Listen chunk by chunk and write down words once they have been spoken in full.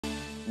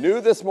New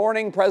this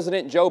morning,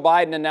 President Joe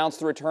Biden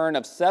announced the return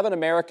of 7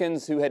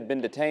 Americans who had been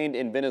detained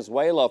in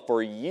Venezuela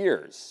for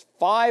years.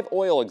 5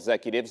 oil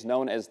executives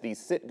known as the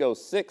Citgo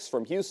 6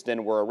 from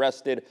Houston were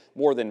arrested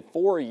more than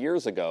 4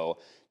 years ago.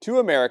 2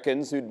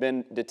 Americans who'd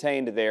been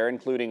detained there,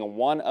 including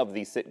one of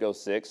the Citgo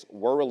 6,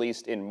 were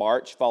released in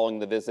March following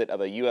the visit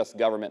of a U.S.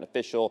 government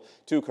official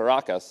to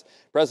Caracas.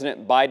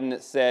 President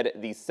Biden said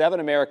the 7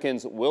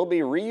 Americans will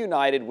be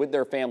reunited with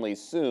their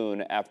families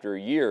soon after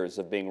years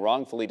of being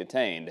wrongfully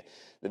detained.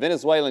 The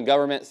Venezuelan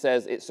government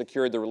says it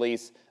secured the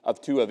release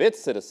of 2 of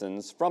its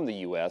citizens from the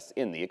U.S.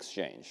 in the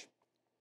exchange.